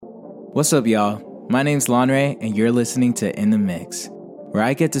What's up, y'all? My name's Lonray, and you're listening to In the Mix, where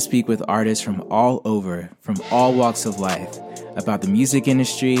I get to speak with artists from all over, from all walks of life, about the music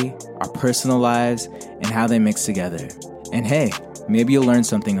industry, our personal lives, and how they mix together. And hey, maybe you'll learn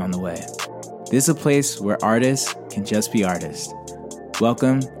something on the way. This is a place where artists can just be artists.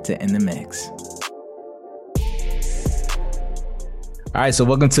 Welcome to In the Mix. All right, so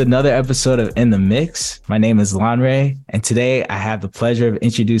welcome to another episode of In the Mix. My name is Lonray, and today I have the pleasure of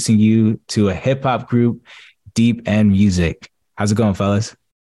introducing you to a hip-hop group, Deep End Music. How's it going, fellas?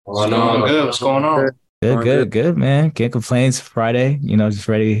 What's going on? Good, man. Can't complain. It's Friday, just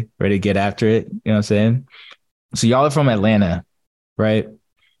ready to get after it. You know what I'm saying? So y'all are from Atlanta, right?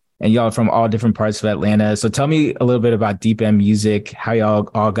 And y'all are from all different parts of Atlanta. So tell me a little bit about Deep End Music, how y'all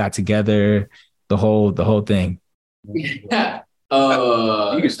all got together, the whole thing.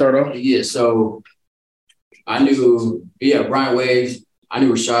 You can start off. Yeah, so I knew, Brian Waves. I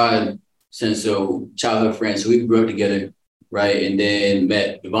knew Rashad since childhood friends. So we grew up together, right? And then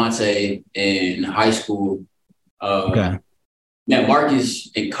met Devontae in high school. Met Marcus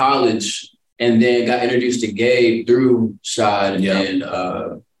in college, and then got introduced to Gabe through Shad. Yep. And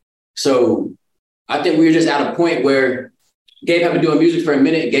so I think we were just at a point where Gabe had been doing music for a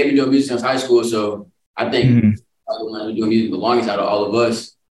minute. Gabe been doing music since high school. So I think I've been doing music the longest out of all of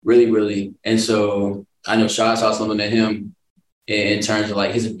us, really. And so I know Shad saw something in him in terms of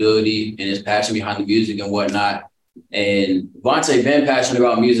like his ability and his passion behind the music and whatnot. And Vontae been passionate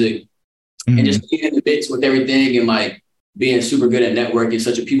about music and just being in the mix with everything and like being super good at networking,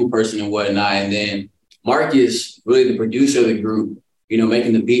 such a people person and whatnot. And then Marcus, really the producer of the group,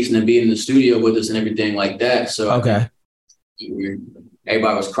 making the beats and then being in the studio with us and everything like that. So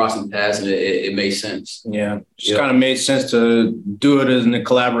everybody was crossing paths and it made sense. Yeah. Just kind of made sense to do it as a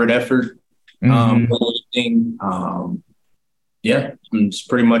collaborative effort. It's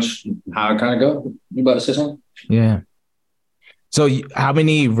pretty much how it kind of go. You about to say something? Yeah. So how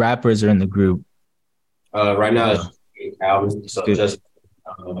many rappers are in the group? Right now it's Calvin, so just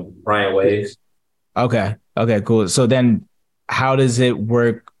Brian Waves. Okay, cool. So then how does it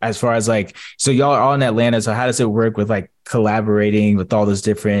work as far as like, so y'all are all in Atlanta, so how does it work with like collaborating with all those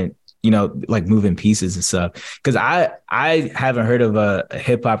different, like moving pieces and stuff? Because I haven't heard of a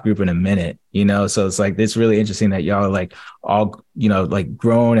hip hop group in a minute, so it's like, it's really interesting that y'all are like all, like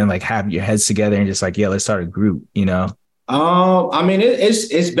grown and like have your heads together and just like, yeah, let's start a group, I mean, it's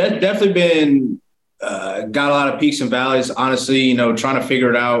definitely been got a lot of peaks and valleys, honestly, trying to figure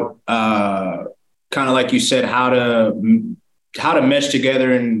it out, kind of like you said, how to mesh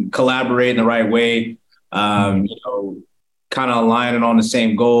together and collaborate in the right way, kind of aligning on the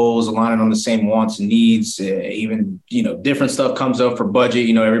same goals, aligning on the same wants and needs, even, different stuff comes up for budget,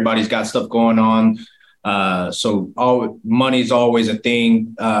 everybody's got stuff going on. So money's always a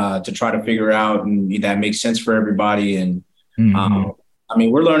thing to try to figure out, and that makes sense for everybody. And I mean,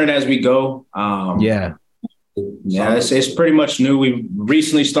 we're learning as we go. It's pretty much new. We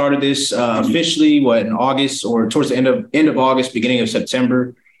recently started this officially, in August or towards the end of August, beginning of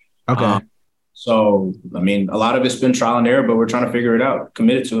September. Okay. So, I mean, a lot of it's been trial and error, but we're trying to figure it out,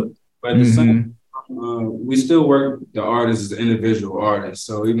 committed to it. But at the same time, we still work the artists as individual artists.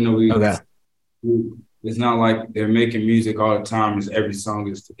 So even though it's not like they're making music all the time, as every song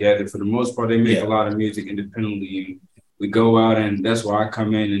is together. For the most part, they make a lot of music independently. And we go out, and that's why I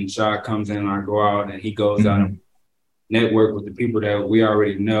come in and Shad comes in and I go out and he goes out and network with the people that we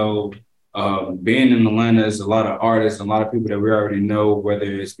already know. Being in Atlanta, there's a lot of artists, a lot of people that we already know, whether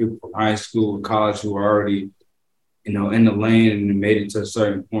it's people from high school or college who are already, in the lane and made it to a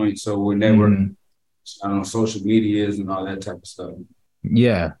certain point. So we're networking on social medias and all that type of stuff.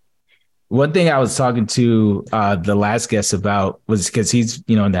 Yeah. One thing I was talking to the last guest about was because he's,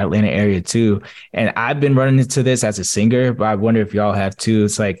 in the Atlanta area too. And I've been running into this as a singer, but I wonder if y'all have too.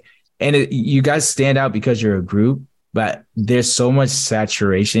 It's like, you guys stand out because you're a group, but there's so much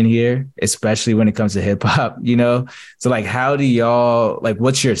saturation here, especially when it comes to hip hop, So like, how do y'all, like,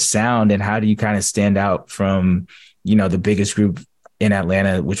 what's your sound and how do you kind of stand out from, the biggest group in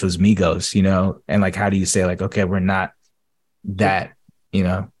Atlanta, which was Migos, and like, how do you say like, okay, we're not that,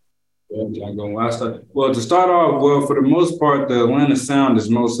 Well, to start off, for the most part, the Atlanta sound is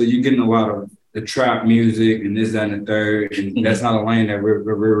mostly, you're getting a lot of the trap music and this, that, and the third, and that's not a lane that we're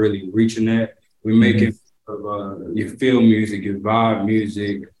really reaching at. We're making your feel music, your vibe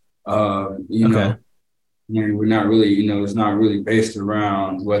music, know, we're not really, it's not really based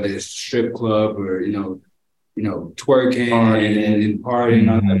around whether it's strip club or, twerking and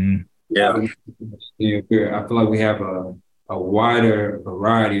partying. I feel like we have a wider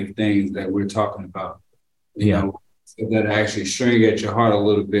variety of things that we're talking about. that actually string at your heart a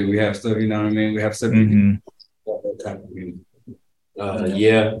little bit. We have stuff, you know what I mean? We have stuff that type of music.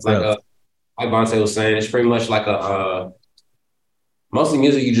 Like Vontae was saying, it's pretty much like a mostly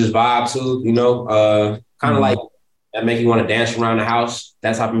music you just vibe to, you know, kind of like that make you want to dance around the house,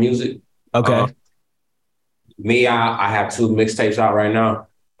 that type of music. Okay. I have 2 mixtapes out right now.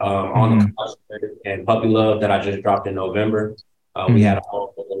 On the Couch and Puppy Love that I just dropped in November. We had a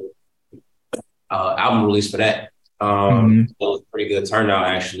whole album release for that. It was a pretty good turnout,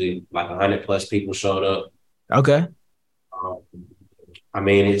 actually. Like 100+ people showed up. Okay. I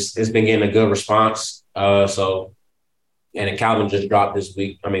mean, it's been getting a good response. And then Calvin just dropped this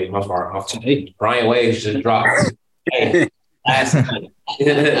week. I mean, Brian Waves just dropped last night.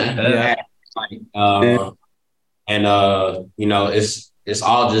 You know, it's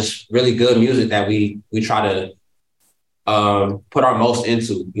all just really good music that we try to put our most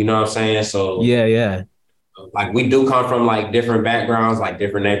into, you know what I'm saying? So yeah. Like we do come from like different backgrounds, like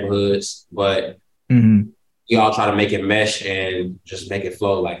different neighborhoods, but we all try to make it mesh and just make it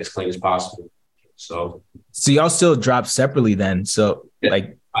flow like as clean as possible. So y'all still drop separately then? So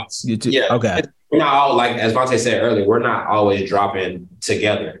like you two, okay. We're not all, like as Vontae said earlier, we're not always dropping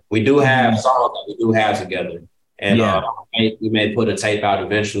together. We do have songs that we do have together. And we may put a tape out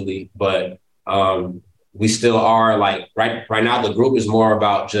eventually, but we still are like right now the group is more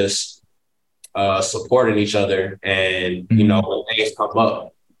about just supporting each other and you know when things come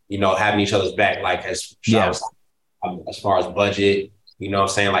up, you know, having each other's back, like as far as budget, you know what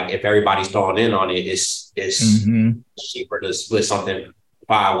I'm saying? Like if everybody's throwing in on it, it's cheaper to split something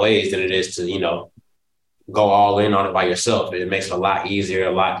 5 ways than it is to, you know, go all in on it by yourself. It makes it a lot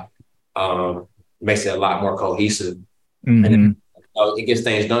easier, makes it a lot more cohesive. And it gets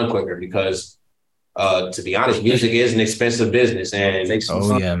things done quicker because to be honest, music is an expensive business and it takes some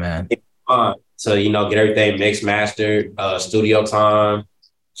man. So, you know, get everything mixed, mastered, studio time,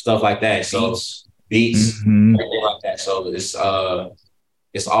 stuff like that. So beats, everything like that. So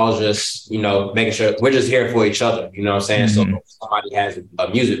it's all just, you know, making sure we're just here for each other, you know what I'm saying? So if somebody has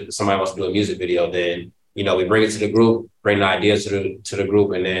somebody wants to do a music video, then, you know, we bring it to the group, bring the ideas to the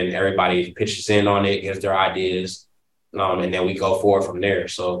group, and then everybody pitches in on it, gives their ideas, and then we go forward from there.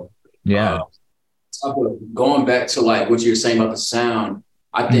 So going back to like what you were saying about the sound,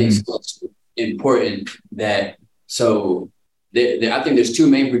 I think it's important that I think there's 2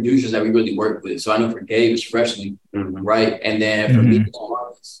 main producers that we really work with. So I know for Gabe it's Freshly, right? And then for me, it's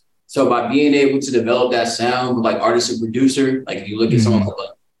Marcus. So by being able to develop that sound with like artist and producer, like if you look at someone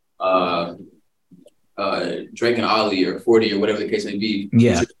like Drake and Ollie or 40 or whatever the case may be.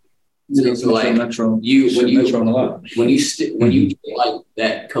 So like when you get like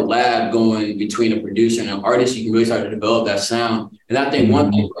that collab going between a producer and an artist, you can really start to develop that sound. And I think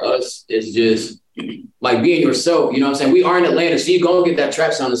one thing for us is just like being yourself. You know what I'm saying? We are in Atlanta, so you go get that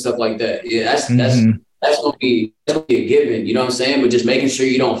trap sound and stuff like that. Yeah, that's gonna be a given. You know what I'm saying? But just making sure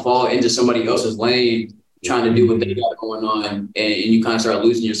you don't fall into somebody else's lane, trying to do what they got going on, and you kind of start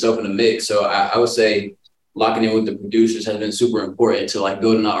losing yourself in the mix. So I would say locking in with the producers has been super important to like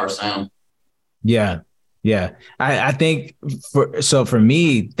building out our sound. Yeah. I think for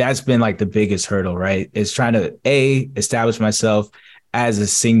me, that's been like the biggest hurdle, right? Is trying to establish myself as a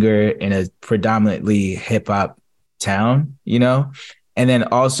singer in a predominantly hip hop town, you know, and then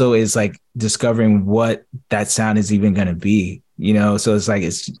also is like discovering what that sound is even going to be, you know? So it's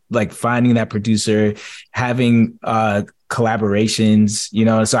like finding that producer, having collaborations, you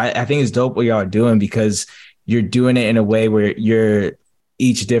know? So I think it's dope what y'all are doing because you're doing it in a way where you're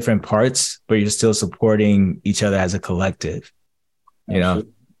each different parts, but you're still supporting each other as a collective, you know?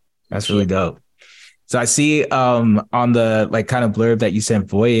 That's really dope. So I see on the like kind of blurb that you sent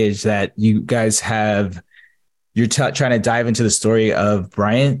Voyage that you guys you're trying to dive into the story of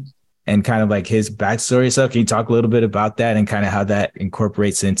Bryant and kind of like his backstory stuff. Can you talk a little bit about that and kind of how that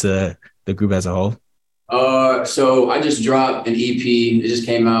incorporates into the group as a whole? So I just dropped an EP. It just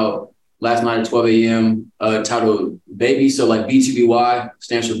came out last night at 12 a.m. Titled Baby. So like BTBY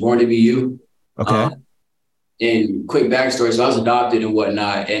stands for Born to Be You. Okay. And quick backstory. So I was adopted and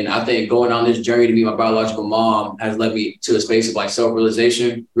whatnot. And I think going on this journey to be my biological mom has led me to a space of like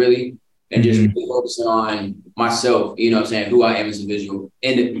self-realization, really. And just really focusing on myself, you know what I'm saying, who I am as an individual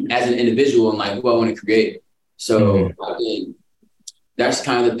and as an individual and like who I want to create. So I think that's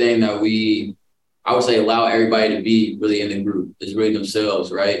kind of the thing that I would say allow everybody to be really in the group, is really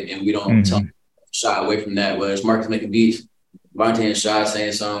themselves, right? And we don't shy away from that, whether it's Marcus making beats, Vontae and Shy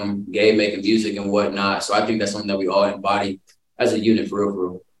saying something, Gabe making music and whatnot. So I think that's something that we all embody as a unit for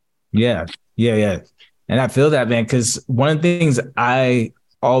real. Yeah. And I feel that, man, because one of the things I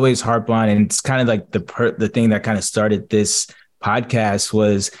always harp on, and it's kind of like the thing that kind of started this podcast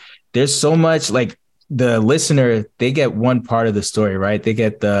was there's so much like the listener, they get one part of the story, right? They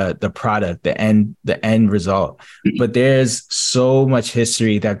get the product, the end result. But there's so much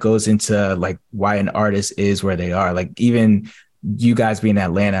history that goes into like why an artist is where they are. Like even you guys being in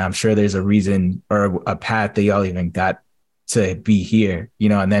Atlanta, I'm sure there's a reason or a path that y'all even got to be here, you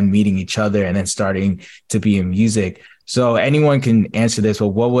know, and then meeting each other and then starting to be in music. So anyone can answer this, but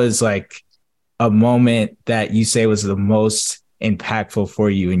what was like a moment that you say was the most impactful for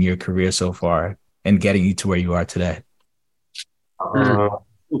you in your career so far and getting you to where you are today?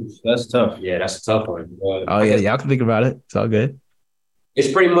 That's tough. Yeah, that's a tough one. Oh yeah, y'all can think about it. It's all good.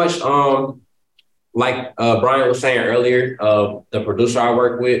 It's pretty much like Brian was saying earlier. The producer I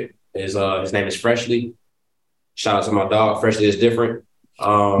work with is his name is Freshly. Shout out to my dog. Freshly is different.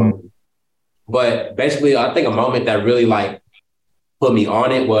 But basically, I think a moment that really like put me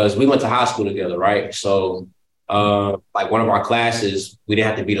on it was we went to high school together, right? So like one of our classes, we didn't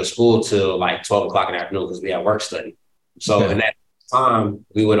have to be to school till like 12 o'clock in the afternoon because we had work study. So in that time,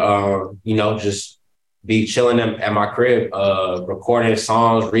 we would, you know, just be chilling at my crib, recording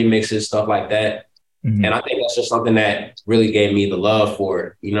songs, remixes, stuff like that. And I think that's just something that really gave me the love for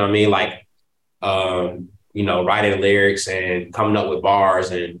it. You know what I mean? Like, you know, writing lyrics and coming up with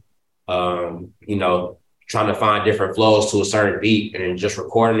bars and, you know, trying to find different flows to a certain beat and just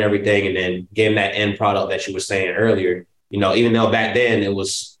recording everything and then getting that end product that you were saying earlier. You know, even though back then it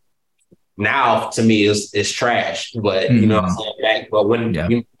was, now to me it's trash, but you know what I'm saying? But when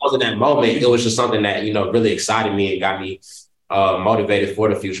it wasn't that moment, it was just something that, you know, really excited me and got me motivated for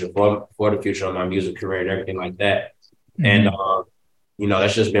the future, for the future of my music career and everything like that. And, you know,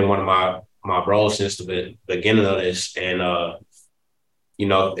 that's just been one of my bros since the beginning of this. And, you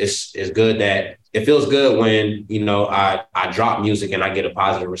know, it's good that it feels good when, you know, I drop music and I get a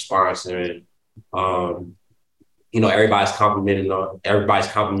positive response and, you know, everybody's complimenting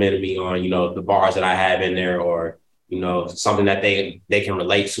me on, you know, the bars that I have in there or, you know, something that they can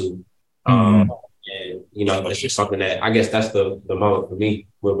relate to. And, you know, it's just something that I guess that's the moment for me.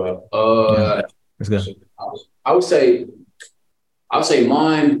 What about? That's good. I would say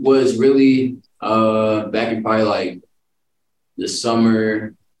mine was really back in probably like the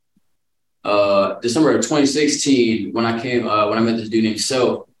summer of 2016 when I met this dude named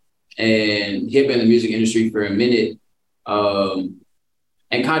Self, and he had been in the music industry for a minute, and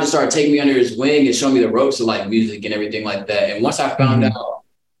kind of just started taking me under his wing and showing me the ropes of like music and everything like that. And once I found out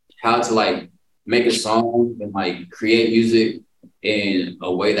how to like make a song and like create music in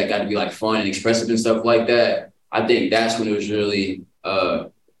a way that got to be like fun and expressive and stuff like that, I think that's when it was really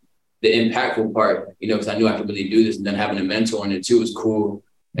the impactful part, you know, because I knew I could really do this, and then having a mentor in it too was cool.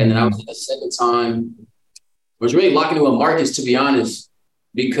 And then I was at the second time, was really locking in with Marcus, to be honest,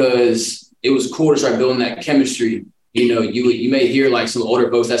 because it was cool to start building that chemistry. You know, you may hear like some older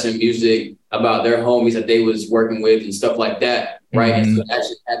folks that's in music about their homies that they was working with and stuff like that, right? And so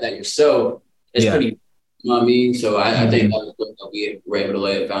actually had that yourself, it's pretty, you know what I mean? So I think that was good that we were able to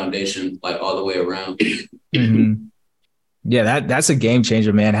lay a foundation like all the way around. Yeah, that's a game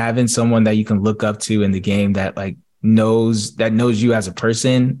changer, man. Having someone that you can look up to in the game that like knows you as a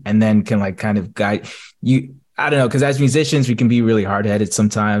person and then can like kind of guide you. I don't know, because as musicians, we can be really hard-headed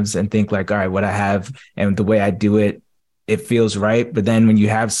sometimes and think like, all right, what I have and the way I do it, it feels right. But then when you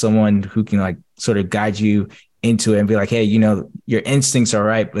have someone who can like sort of guide you into it and be like, hey, you know, your instincts are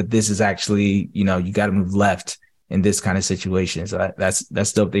right, but this is actually, you know, you got to move left in this kind of situation. So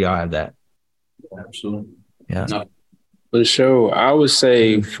that's dope that y'all have that. Absolutely. Yeah. No. For sure. I would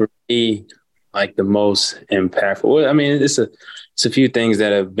say for me, like the most impactful, I mean, it's a few things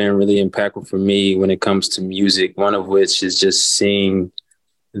that have been really impactful for me when it comes to music. One of which is just seeing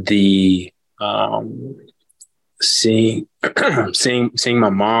seeing my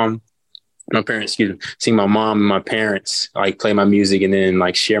mom and my parents like play my music and then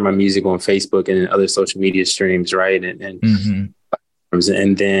like share my music on Facebook and other social media streams. Right. And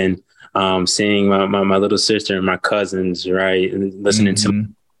then seeing my little sister and my cousins, right, and listening to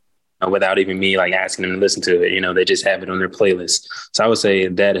without even me like asking them to listen to it, you know, they just have it on their playlist. So I would say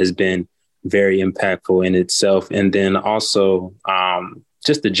that has been very impactful in itself. And then also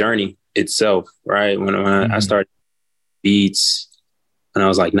just the journey itself, right? When I started beats when I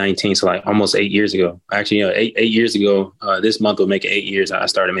was like 19, so like almost 8 years ago. Actually, you know, eight years ago, this month will make it 8 years I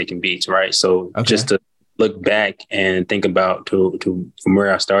started making beats, right? So just to look back and think about to from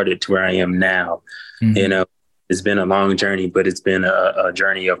where I started to where I am now, you know, it's been a long journey, but it's been a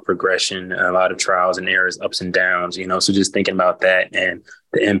journey of progression, a lot of trials and errors, ups and downs, you know, so just thinking about that and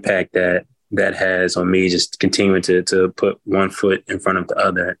the impact that that has on me, just continuing to put one foot in front of the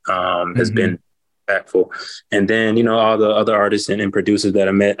other, has been impactful. And then, you know, all the other artists and producers that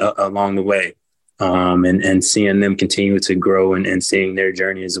I met along the way, and seeing them continue to grow and seeing their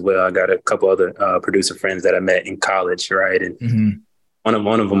journey as well. I got a couple other producer friends that I met in college, right? And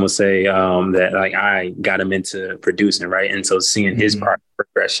one of them will say that like I got him into producing, right? And so seeing his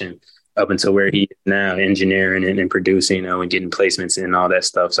progression up until where he is now, engineering and producing, you know, and getting placements and all that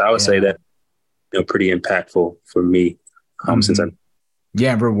stuff. So I would say that, you know, pretty impactful for me since I'm.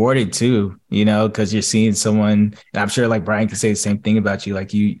 Yeah, rewarded too, you know, because you're seeing someone, and I'm sure like Brian can say the same thing about you.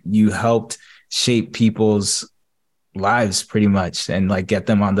 Like you helped shape people's lives pretty much, and like get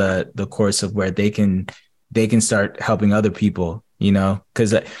them on the course of where they can start helping other people, you know,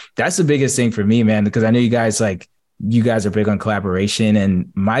 because that's the biggest thing for me, man, because I know you guys are big on collaboration.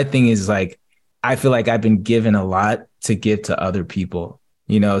 And my thing is like, I feel like I've been given a lot to give to other people,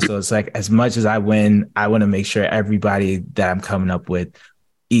 you know? So it's like, as much as I win, I want to make sure everybody that I'm coming up with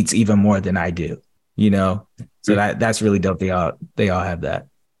eats even more than I do, you know? So that's really dope. They all have that.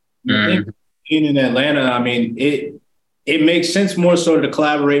 I think being in Atlanta, I mean, it makes sense more so to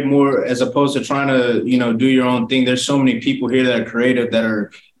collaborate more as opposed to trying to, you know, do your own thing. There's so many people here that are creative, that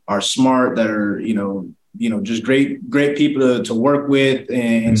are smart, that are, you know, just great people to work with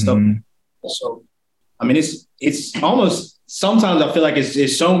and stuff. So, I mean, it's almost, sometimes I feel like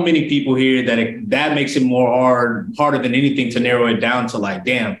it's so many people here that makes it harder than anything to narrow it down to like,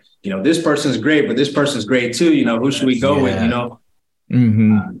 damn, you know, this person's great, but this person's great too. You know, who should we go with, you know?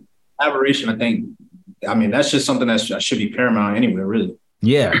 Collaboration, I think, I mean, that's just something that should be paramount anywhere, really.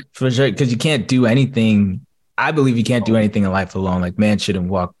 Yeah, for sure. Because you can't do anything. I believe you can't do anything in life alone. Like, man shouldn't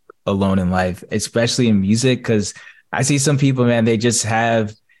walk alone in life, especially in music. Because I see some people, man, they just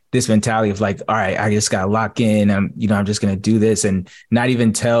have this mentality of like, all right, I just got to lock in. I'm just going to do this, and not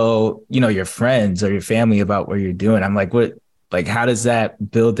even tell, you know, your friends or your family about what you're doing. I'm like, what? Like, how does that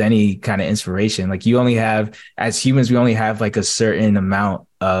build any kind of inspiration? Like, you only have, as humans, we only have like a certain amount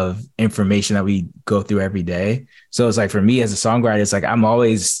of information that we go through every day. So it's like, for me as a songwriter, it's like, I'm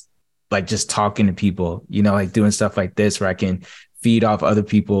always like just talking to people, you know, like doing stuff like this where I can feed off other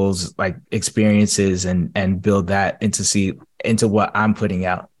people's like experiences and build that into what I'm putting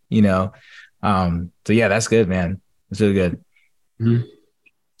out, you know? So yeah, that's good, man. It's really good.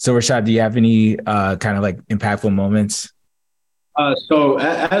 So Rashad, do you have any kind of like impactful moments? So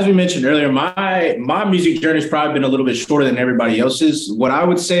as we mentioned earlier, my music journey has probably been a little bit shorter than everybody else's. What I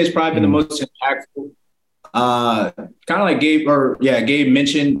would say has probably been the most impactful, kind of like Gabe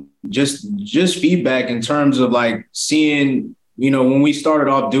mentioned, just feedback in terms of like seeing, you know, when we started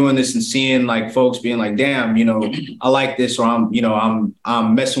off doing this and seeing like folks being like, damn, you know, I like this, or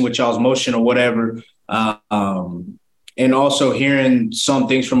I'm messing with y'all's motion or whatever. And also hearing some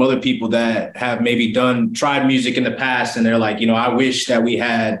things from other people that have maybe tried music in the past, and they're like, you know, I wish that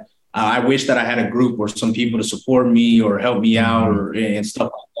I had a group or some people to support me or help me out and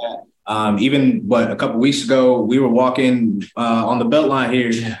stuff like that. Even a couple of weeks ago, we were walking on the Beltline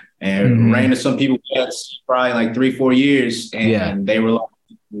here, and ran into some people that's probably like 3-4 years, and they were like,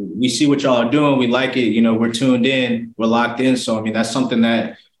 we see what y'all are doing, we like it, you know, we're tuned in, we're locked in. So I mean, that's something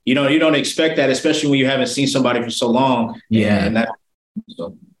that, you know, you don't expect that, especially when you haven't seen somebody for so long. Yeah. And that,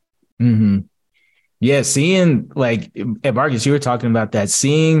 so. Yeah. Seeing like, Marcus, you were talking about that,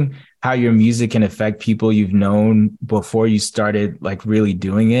 seeing how your music can affect people you've known before you started like really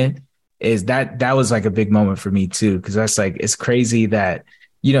doing it, is that was like a big moment for me too. Cause that's like, it's crazy that,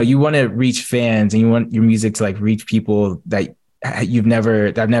 you know, you want to reach fans and you want your music to like reach people that I've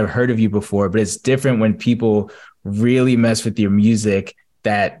never heard of you before, but it's different when people really mess with your music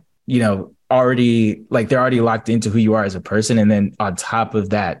that, you know, they're already locked into who you are as a person. And then on top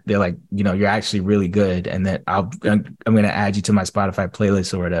of that, they're like, you know, you're actually really good. And then I'm going to add you to my Spotify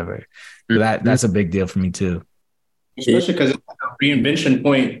playlist or whatever. So that's a big deal for me too. Especially because it's a reinvention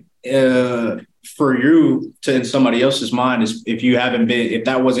point for you to in somebody else's mind, is if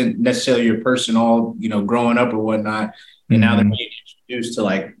that wasn't necessarily your person all, you know, growing up or whatnot. And now they're being introduced to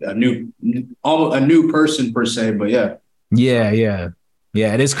like a new person per se, but yeah.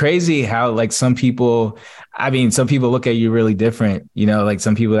 Yeah, it is crazy how like some people look at you really different, you know, like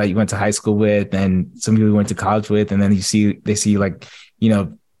some people that you went to high school with and some people you went to college with, and then they see like, you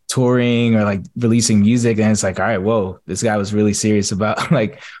know, touring or like releasing music, and it's like, all right, whoa, this guy was really serious about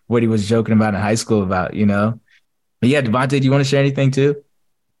like what he was joking about in high school about, you know? But yeah, Devontae, do you want to share anything too?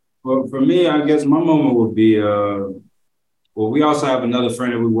 Well, for me, I guess my moment would be, we also have another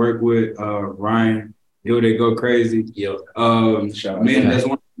friend that we work with, Ryan. They go crazy. Yeah. Man, that's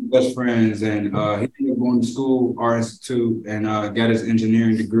one of my best friends, and he ended up going to school, Art Institute, and got his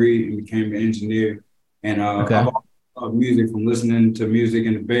engineering degree and became an engineer. And I've always loved music, from listening to music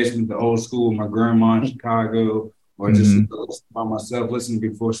in the basement, the old school, my grandma in Chicago, or just by myself listening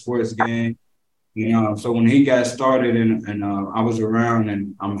before sports game. You know, so when he got started and I was around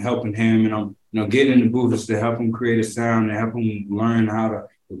and I'm helping him, and I'm getting in the booth to help him create a sound and help him learn how to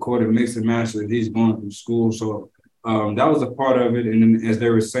record and mix and master. He's going through school, so that was a part of it. And then, as they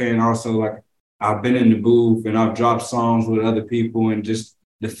were saying, also, like, I've been in the booth and I've dropped songs with other people, and just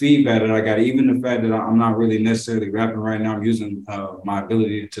the feedback that I got, even the fact that I'm not really necessarily rapping right now, I'm using my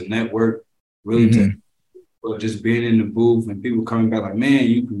ability to network really to. But just being in the booth and people coming back like, man,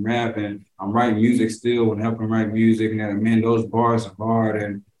 you can rap, and I'm writing music still and helping write music, and then, man, those bars are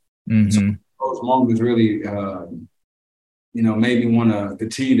hard. And so those moments really, made me want to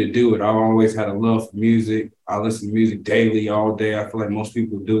continue to do it. I've always had a love for music. I listen to music daily, all day. I feel like most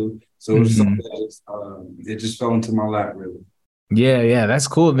people do. So it was something that it just fell into my lap, really. Yeah, that's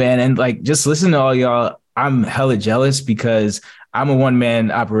cool, man. And like, just listen to all y'all. I'm hella jealous because I'm a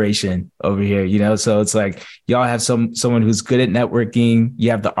one-man operation over here, so it's like y'all have someone who's good at networking.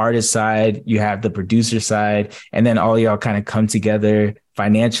 You have the artist side, you have the producer side, and then all y'all kind of come together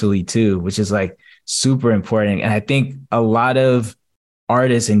financially too, which is like super important. And I think a lot of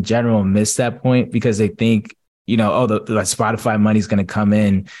artists in general miss that point because they think, the Spotify money's going to come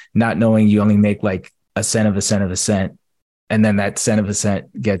in, not knowing you only make like a cent of a cent of a cent. And then that cent of a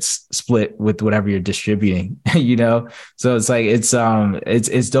cent gets split with whatever you're distributing, So it's like, it's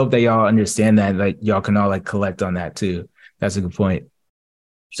dope that y'all understand that, like, y'all can all like collect on that too. That's a good point.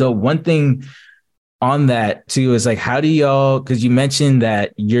 So one thing on that too is like, how do y'all, because you mentioned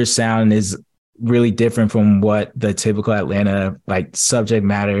that your sound is really different from what the typical Atlanta like subject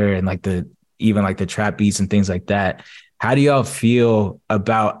matter and like even the trap beats and things like that. How do y'all feel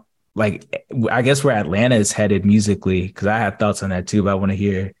about, like, I guess where Atlanta is headed musically? Because I have thoughts on that too, but I want to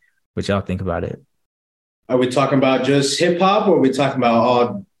hear what y'all think about it. Are we talking about just hip hop, or are we talking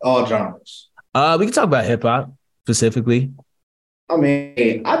about all genres? We can talk about hip hop specifically. I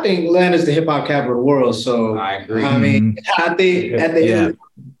mean, I think Atlanta's the hip hop capital of the world. So I agree. I mean, I think at the end,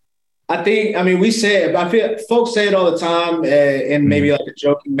 I feel folks say it all the time in maybe like a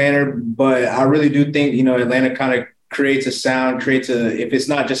joking manner, but I really do think, Atlanta kind of creates a sound, if it's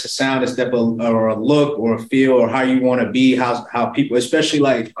not just a sound, it's definitely or a look or a feel or how you want to be, how people, especially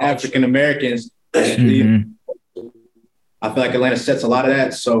like African Americans, I feel like Atlanta sets a lot of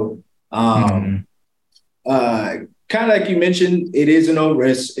that. So kind of like you mentioned, it's an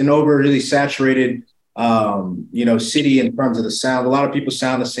over really saturated city in terms of the sound. A lot of people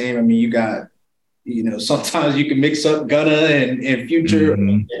sound the same. I mean, you got, sometimes you can mix up Gunna and Future.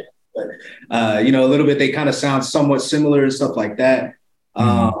 A little bit, they kind of sound somewhat similar and stuff like that.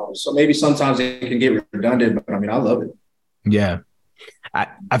 So maybe sometimes it can get redundant, but I mean, I love it. Yeah.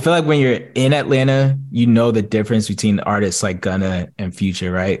 I feel like when you're in Atlanta, the difference between artists like Gunna and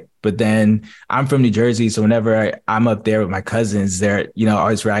Future, right? But then I'm from New Jersey, so whenever I'm up there with my cousins, they're,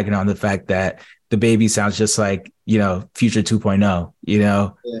 always ragging on the fact that the baby sounds just like, Future 2.0, Yeah.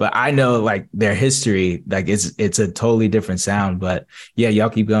 But I know like their history, like it's a totally different sound. But yeah, y'all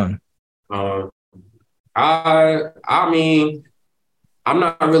keep going. I mean, I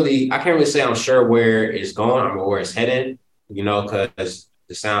can't really say I'm sure where it's going or where it's headed, because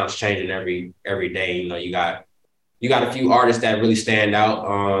the sound's changing every day. You got a few artists that really stand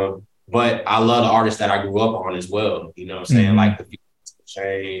out. But I love the artists that I grew up on as well. You know what I'm saying? Like the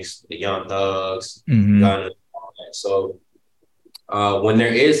Chains, the Young Thugs, Gunna, all that. So when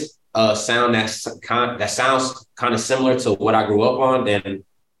there is a sound that sounds kind of similar to what I grew up on, then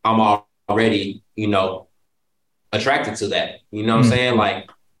I'm already, attracted to that. You know what I'm saying? Like,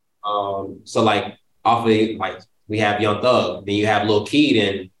 so like off of like we have Young Thug, then you have Lil Keed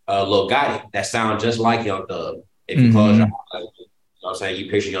and Lil Gotti that sound just like Young Thug. If you close your eyes, you know what I'm saying,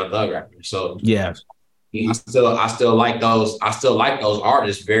 you picture Young Thug rapping. So yeah. I still like those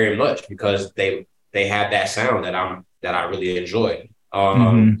artists very much because they have that sound that I really enjoy.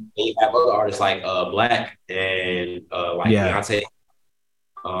 And you have other artists like Black and Beyonce,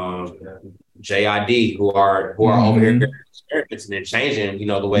 JID who are over here experimenting and changing,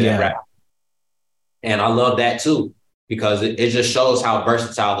 the way they rap. And I love that too, because it just shows how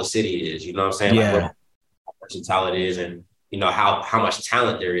versatile the city is, you know what I'm saying? Yeah. Like how versatile it is, and how much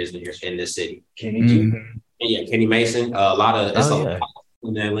talent there is in this city. Kenny Mason, a lot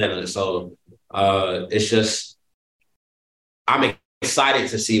in Atlanta. So it's just, I'm excited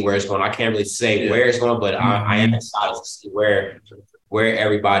to see where it's going. I can't really say where it's going, but I am excited to see where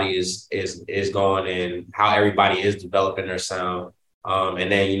everybody is going and how everybody is developing their sound.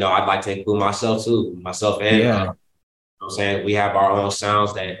 And then, you know, I'd like to include myself too, myself and, you know what I'm saying? We have our own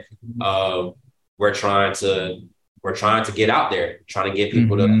sounds that we're trying to get out there, trying to get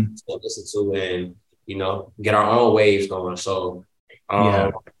people to listen to and, you know, get our own waves going. So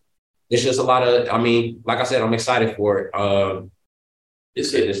it's just a lot of, I mean, like I said, I'm excited for it.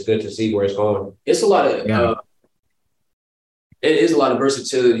 It's good to see where it's going. It's a lot of, it is a lot of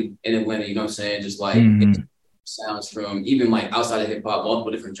versatility in Atlanta, you know what I'm saying? Just like sounds from even like outside of hip hop,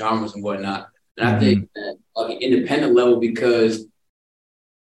 multiple different genres and whatnot. And I think that like an independent level, because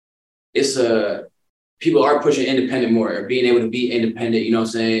it's people are pushing independent more, or being able to be independent, you know what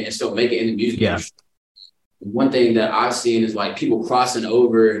I'm saying, and still make it in the music industry. One thing that I've seen is like people crossing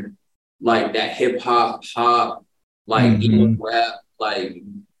over like that hip hop, pop, like emo rap, like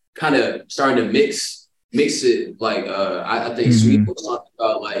kind of starting to mix it. Like I think Sweet was talking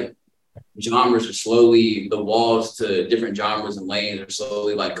about like genres are slowly, the walls to different genres and lanes are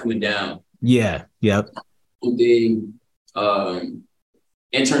slowly like coming down. Yeah. Yep. Thing,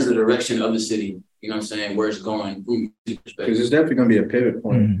 in terms of the direction of the city, you know what I'm saying, where it's going from music perspective. Because it's definitely going to be a pivot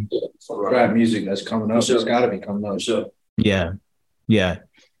point for rap music that's coming up. Sure. It's got to be coming up. Sure. Yeah. Yeah.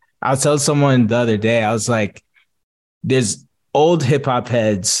 I was telling someone the other day, I was like, there's old hip hop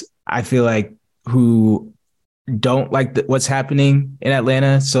heads, I feel like, who don't like what's happening in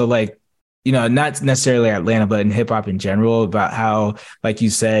Atlanta. So like, you know, not necessarily Atlanta, but in hip hop in general, about how, like you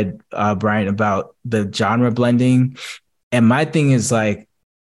said, Brian, about the genre blending. And my thing is like,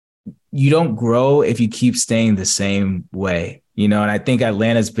 you don't grow if you keep staying the same way, you know? And I think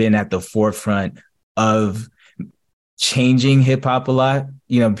Atlanta's been at the forefront of changing hip hop a lot.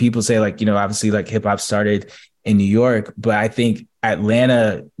 You know, people say like, you know, obviously like hip hop started in New York, but I think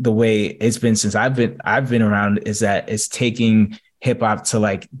Atlanta, the way it's been since I've been around, is that it's taking hip hop to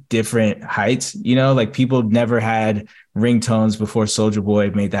like different heights, you know, like people never had ringtones before Soulja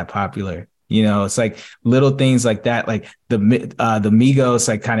Boy made that popular. You know, it's like little things like that, like the Migos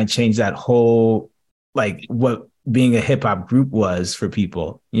like kind of changed that whole, like what being a hip hop group was for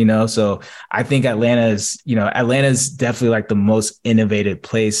people, you know? So I think Atlanta's definitely like the most innovative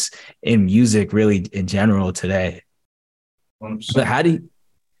place in music really in general today. 100%. But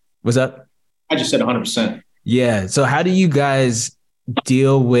what's up? I just said 100%. Yeah. So how do you guys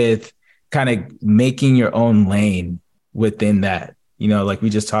deal with kind of making your own lane within that? You know, like we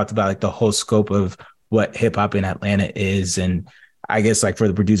just talked about like the whole scope of what hip hop in Atlanta is. And I guess like for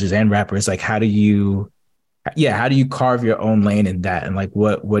the producers and rappers, like how do you carve your own lane in that? And like,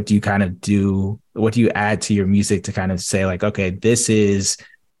 what do you kind of do? What do you add to your music to kind of say like, okay, this is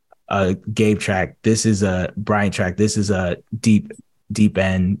a Gabe track. This is a Brian track. This is a deep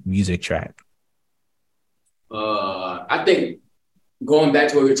end music track. I think going back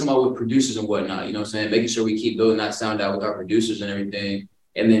to what we were talking about with producers and whatnot, you know what I'm saying? Making sure we keep building that sound out with our producers and everything.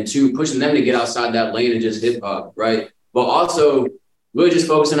 And then two, pushing them to get outside that lane and just hip hop, right? But also really just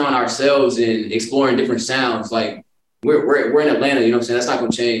focusing on ourselves and exploring different sounds. Like we're in Atlanta, you know what I'm saying? That's not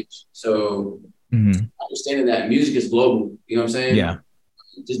gonna change. So understanding that music is global, you know what I'm saying? Yeah.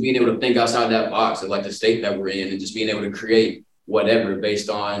 Just being able to think outside that box of like the state that we're in and just being able to create whatever based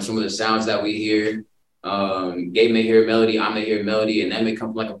on some of the sounds that we hear. Gabe may hear a melody, I may hear a melody, and that may come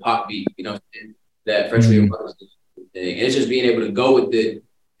from like a pop beat, you know, that freshly emerged thing. And it's just being able to go with it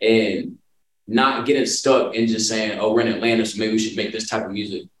and not getting stuck in just saying, oh, we're in Atlanta, so maybe we should make this type of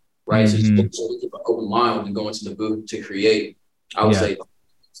music, right? So just keep an open mind when we go into the booth to create. I would say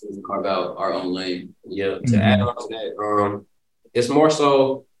to carve out our own lane. Yeah, to add on to that, it's more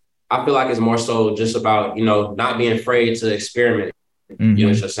so, I feel like it's more so just about, you know, not being afraid to experiment with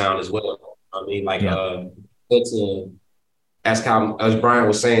your sound as well. I mean, like, good to, as Brian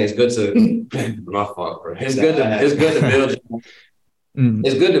was saying, it's good to, my fault, bro. It's good to build,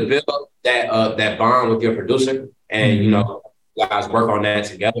 it's good to build that bond with your producer and, you know, guys work on that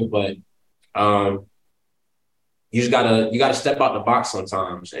together. But you gotta step out the box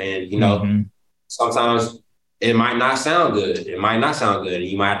sometimes. And, you know, sometimes it might not sound good. It might not sound good.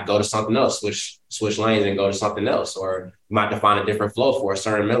 You might have to go to something else, switch lanes and go to something else, or you might have to find a different flow for a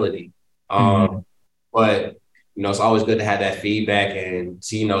certain melody. But, you know, it's always good to have that feedback and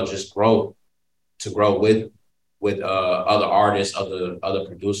to, you know, just grow with other artists, other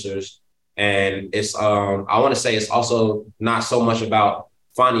producers. And it's, I want to say it's also not so much about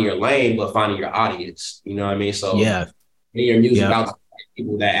finding your lane, but finding your audience. You know what I mean? So getting your music out to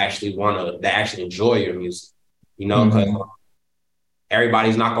people that actually enjoy your music, you know, because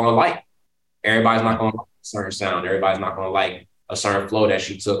everybody's not going to like a certain sound. Everybody's not going to like a certain flow that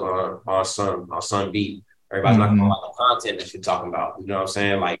she took on some beat. Everybody's not gonna like the content that you're talking about. You know what I'm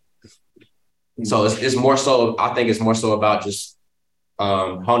saying? Like, so it's more so, I think it's more so about just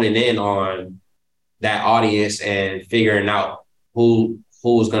honing in on that audience and figuring out who's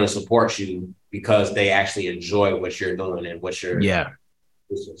going to support you because they actually enjoy what you're doing and what you're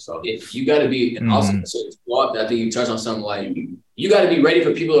So if you got to be, and also I think you touched on something like you got to be ready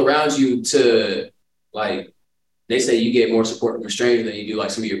for people around you to, like, they say you get more support from a stranger than you do like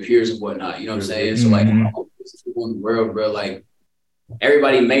some of your peers and whatnot. You know what I'm saying? So like, people in the world, bro, like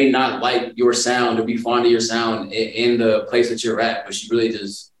everybody may not like your sound or be fond of your sound in the place that you're at, but you really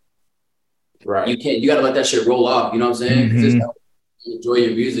just you got to let that shit roll off. You know what I'm saying? Just enjoy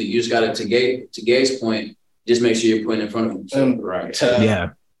your music. You just got to Gabe's point. Just make sure you're putting in front of them. I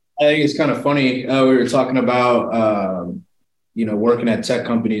think it's kind of funny. We were talking about, working at tech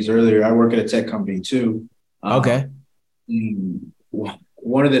companies earlier. I work at a tech company too. One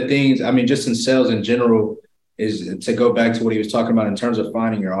of the things, I mean, just in sales in general, is to go back to what he was talking about in terms of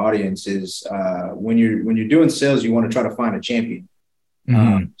finding your audience is when you're doing sales, you want to try to find a champion.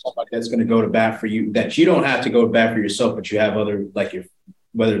 Somebody that's going to go to bat for you, that you don't have to go to bat for yourself, but you have other, like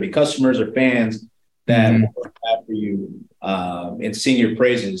whether it be customers or fans that will bat for you and sing your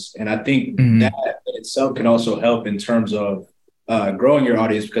praises. And I think that itself can also help in terms of growing your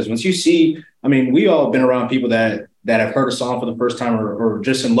audience, because once you see, I mean, we all been around people that have heard a song for the first time or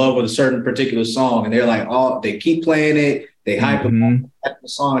just in love with a certain particular song, and they're like, they keep playing it, they hype the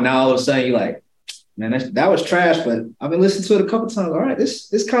song, and now all of a sudden you're like, man, that was trash, but I've been listening to it a couple times. All right,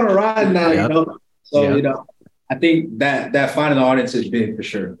 this kind of riding now, you know. So I think that finding the audience is big for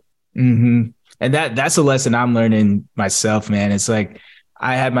sure. And that's a lesson I'm learning myself, man. It's like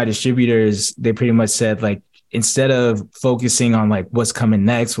I had my distributors, they pretty much said, like, instead of focusing on like what's coming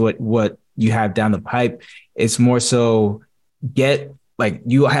next, what you have down the pipe, it's more so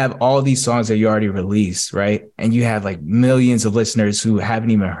you have all these songs that you already released, right? And you have like millions of listeners who haven't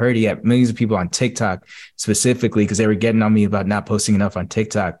even heard it yet, millions of people on TikTok specifically, because they were getting on me about not posting enough on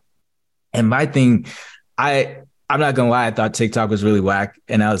TikTok. And my thing, I'm not gonna lie, I thought TikTok was really whack.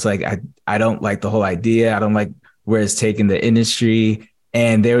 And I was like, I don't like the whole idea. I don't like where it's taking the industry.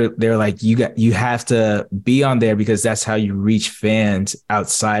 And they're like, you have to be on there because that's how you reach fans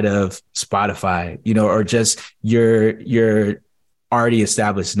outside of Spotify, or just your already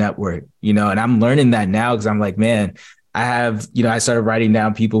established network, and I'm learning that now because I'm like, man, I started writing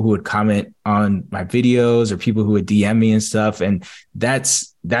down people who would comment on my videos or people who would DM me and stuff. And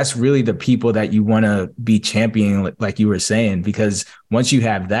that's really the people that you want to be championing, like you were saying, because once you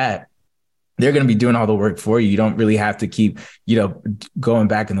have that, they're going to be doing all the work for you. You don't really have to keep, going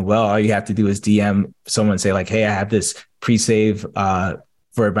back in the well. All you have to do is DM someone and say like, hey, I have this pre-save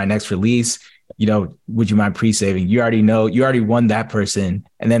for my next release. Would you mind pre-saving? You already won that person.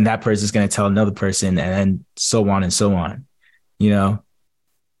 And then that person is going to tell another person, and then so on and so on, Yeah.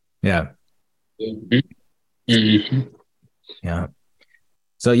 Yeah.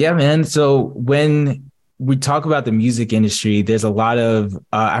 So, yeah, man. So when we talk about the music industry, there's a lot of,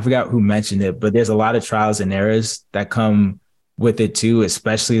 I forgot who mentioned it, but there's a lot of trials and errors that come with it too,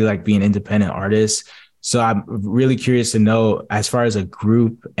 especially like being independent artists. So I'm really curious to know, as far as a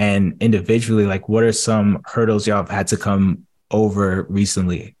group and individually, like what are some hurdles y'all have had to come over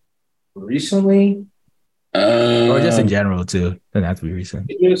recently? Or just in general too. Doesn't have to be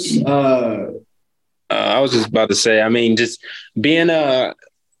recent. I was just about to say, I mean, just being a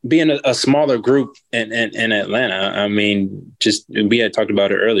smaller group in Atlanta. I mean, just we had talked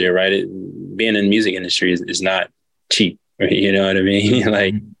about it earlier, right? Being in the music industry is not cheap. Right? You know what I mean?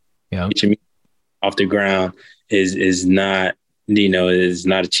 Like, get your music off the ground is not, is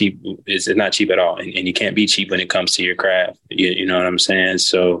not cheap. It's not cheap at all, and you can't be cheap when it comes to your craft. You know what I'm saying?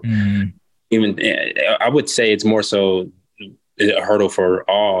 So, even I would say it's more so a hurdle for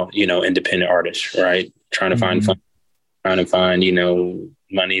all independent artists, right? Trying to find fun, trying to find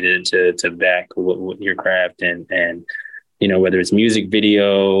money to back your craft and whether it's music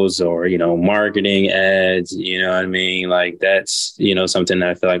videos or marketing ads, you know what I mean? Like that's something that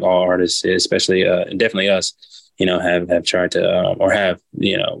I feel like all artists, especially definitely us, have tried to or have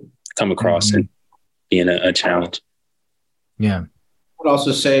come across and being a challenge. Yeah, I would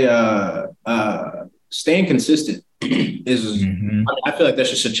also say staying consistent is. I feel like that's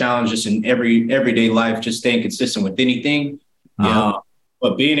just a challenge, just in everyday life, just staying consistent with anything.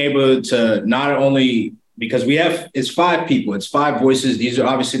 But being able to not only, because it's 5 people, it's 5 voices. These are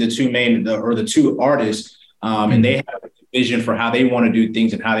obviously the 2 main, or the 2 artists, and they have a vision for how they want to do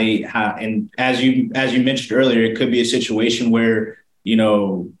things and and as you mentioned earlier, it could be a situation where,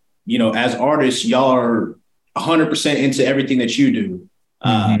 as artists, y'all are 100% into everything that you do.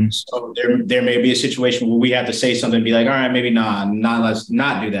 So there may be a situation where we have to say something and be like, all right, maybe let's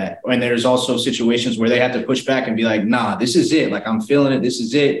not do that. And there's also situations where they have to push back and be like, nah, this is it. Like, I'm feeling it. This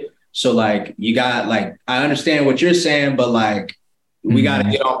is it. So like, you got like, I understand what you're saying, but like, we got to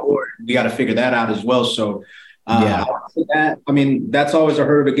get on board. We got to figure that out as well. So that's always a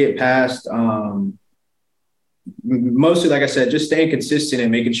hurdle to get past. Mostly, like I said, just staying consistent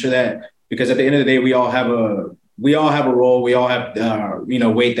and making sure that, because at the end of the day, we all have a role. We all have,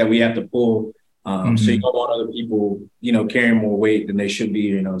 weight that we have to pull. So you don't want other people, carrying more weight than they should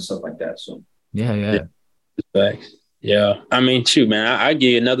be, stuff like that. So, yeah. Thanks. Yeah. I mean, shoot, man, I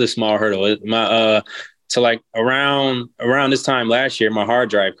give you another small hurdle. So like around this time last year, my hard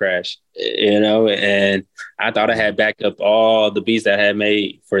drive crashed, and I thought I had backed up all the beats that I had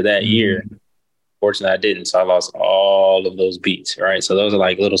made for that year. Fortunately, I didn't. So I lost all of those beats. Right. So those are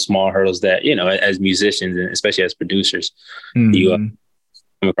like little small hurdles that, as musicians and especially as producers, you come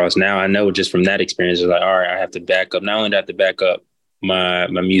across. Now I know just from that experience, it's like, all right, I have to back up. Not only do I have to back up my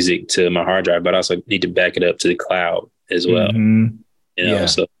music to my hard drive, but I also need to back it up to the cloud as well.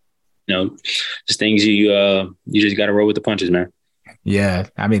 So, just things you just got to roll with the punches, man. Yeah.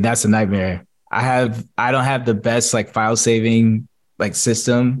 I mean, that's a nightmare. I don't have the best like file saving like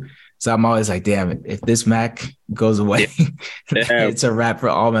system. So I'm always like, damn it, if this Mac goes away, it's a wrap for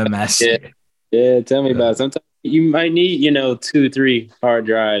all my masters. Yeah, tell me about it. Sometimes you might need, 2-3 hard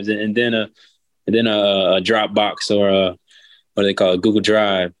drives and then a Dropbox or what do they call it, Google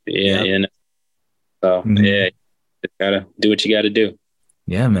Drive. So just gotta do what you gotta do.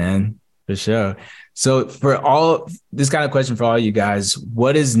 Yeah, man, for sure. So for all this kind of question for all you guys,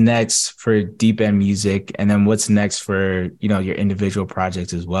 what is next for Deep End Music? And then what's next for, your individual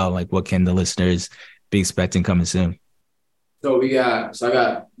projects as well? Like what can the listeners be expecting coming soon? So I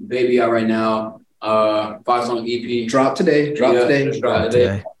got Baby out right now. 5-song EP. Drop today.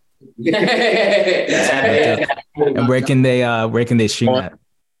 And where can they stream that?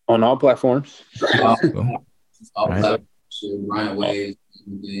 On all platforms. All platforms. Brian Waves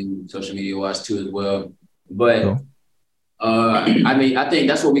and social media wise too as well. But I think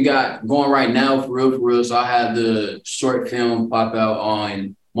that's what we got going right now for real. So I have the short film pop out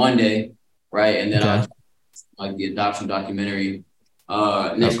on Monday, right? And then I'll like the adoption documentary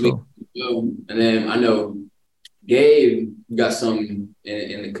next week. And then I know Gabe got some in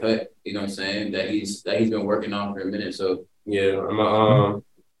the cut, you know what I'm saying, that he's been working on for a minute. So yeah, I'm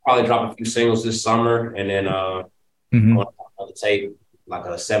probably drop a few singles this summer, and then on the tape, like a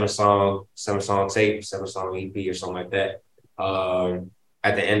 7-song tape, 7-song EP or something like that.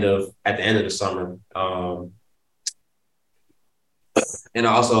 At the end of the summer. And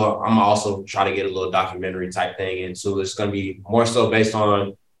I'm also trying to get a little documentary type thing into. It's gonna be more so based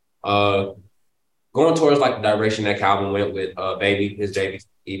on going towards like the direction that Calvin went with his Baby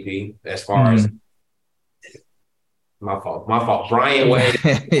EP, as far as my fault. Brian Wade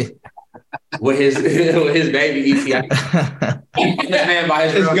with his Baby EP. This man by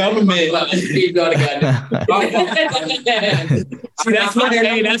his government. He's gonna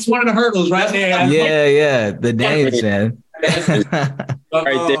that's one of the hurdles right there. Yeah, the dance, man.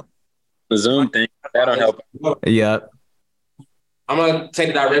 Right there. The Zoom thing that'll help. Yep. I'm gonna take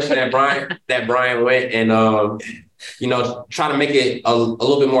the direction that Brian went, and try to make it a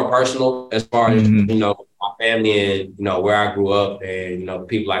little bit more personal as far as my family and where I grew up and the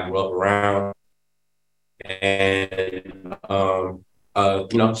people I grew up around, and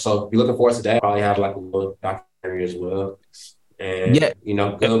so be looking forward to that. Probably have like a little documentary as well, and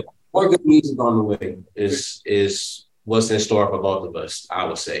more good music on the way is what's in store for both of us, I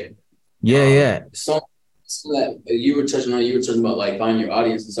would say. Yeah. So that you were touching about like finding your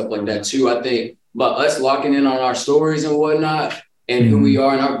audience and stuff like that too. I think about us locking in on our stories and whatnot and who we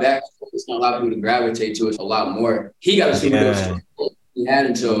are and our back. It's not a lot of people to gravitate to us a lot more. He got a super story he had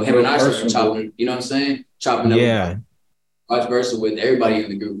until him and I started chopping, you know what I'm saying? Chopping up. Yeah. Vice versa with everybody in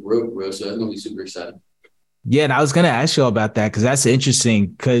the group, real. So it's gonna be super exciting. Yeah, and I was gonna ask you all about that because that's interesting.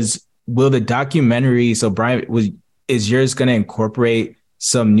 Because will the documentary? So Brian, is yours gonna incorporate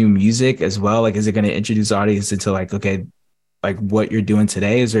some new music as well? Like, is it gonna introduce the audience into like what you're doing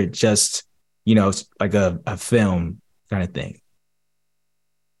today? Is it just like a film kind of thing?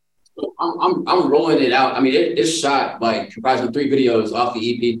 I'm rolling it out. I mean, it's shot like comprised of 3 videos off the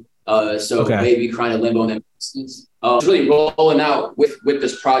EP. Baby, Crying in Limbo, and then it's really rolling out with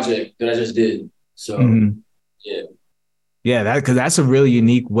this project that I just did. So yeah, because that's a really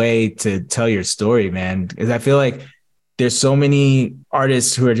unique way to tell your story, man. Because I feel like there's so many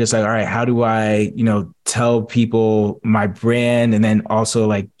artists who are just like, all right, how do I, tell people my brand and then also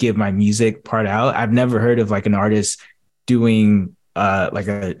like give my music part out? I've never heard of like an artist doing like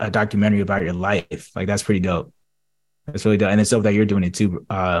a documentary about your life. Like that's pretty dope. That's really dope. And it's dope that you're doing it too.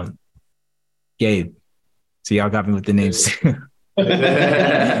 Gabe. So y'all got me with the names. Think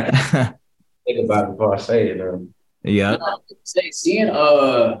about it before I say it. Yeah. Seeing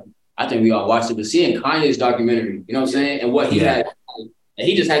I think we all watched it, but seeing Kanye's documentary, you know what I'm saying? And what he had, and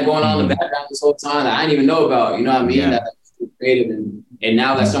he just had going on in the background this whole time that I didn't even know about, you know what I mean? Yeah. That's creative. And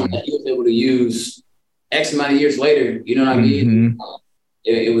now that's something that he was able to use X amount of years later, you know what I mean?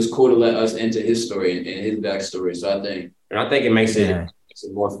 It was cool to let us into his story and his backstory. So I think it makes it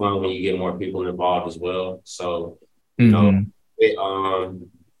more fun when you get more people involved as well. So, you know,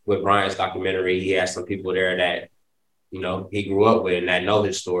 with Brian's documentary, he has some people there that, you know, he grew up with and that know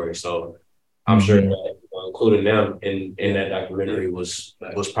his story. So I'm sure that including them in that documentary was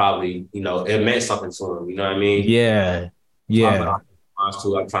probably, you know, it meant something to him. You know what I mean? Yeah. Yeah.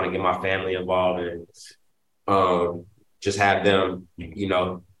 I'm trying to get my family involved and just have them, you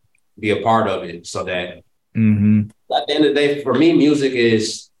know, be a part of it so that at the end of the day, for me, music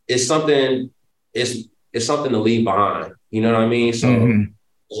is something, it's something to leave behind. You know what I mean? So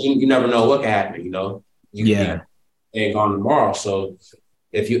you never know what can happen, you know? You ain't gone tomorrow. So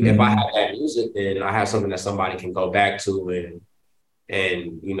if I have that music, then I have something that somebody can go back to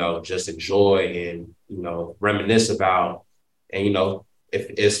and you know, just enjoy and, you know, reminisce about. And, you know, if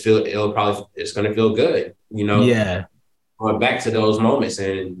it's gonna feel good, you know. Yeah. Going back to those moments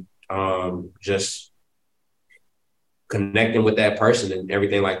and just connecting with that person and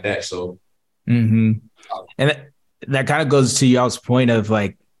everything like that. So and that kind of goes to y'all's point of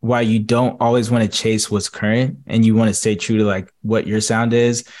like why you don't always want to chase what's current and you want to stay true to like what your sound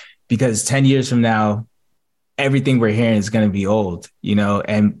is, because 10 years from now, everything we're hearing is going to be old, you know,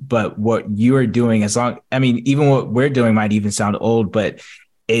 but what you are doing, even what we're doing might even sound old, but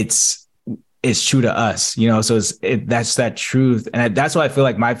it's true to us, you know? So that's that truth. And that's what I feel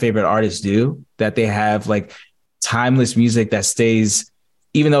like my favorite artists do, that they have like timeless music that stays,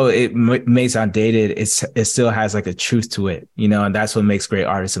 even though it may sound dated, it still has like a truth to it, you know, and that's what makes great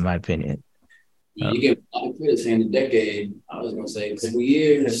artists, in my opinion. You get a lot of credit saying a decade. I was going to say a couple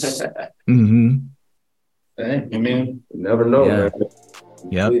years. Hey, I mean, you never know. Man.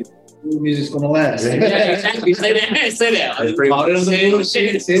 Yep. Music's going to last. Yeah, exactly. Say that.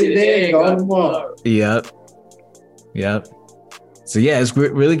 Yep. So yeah, it's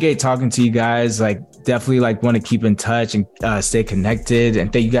really great talking to you guys. Like, definitely like want to keep in touch and stay connected.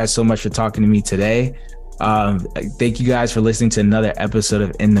 And thank you guys so much for talking to me today. Thank you guys for listening to another episode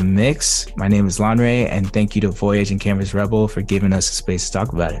of In the Mix. My name is Lanre, and thank you to Voyage and Canvas Rebel for giving us a space to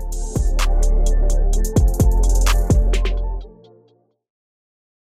talk about it.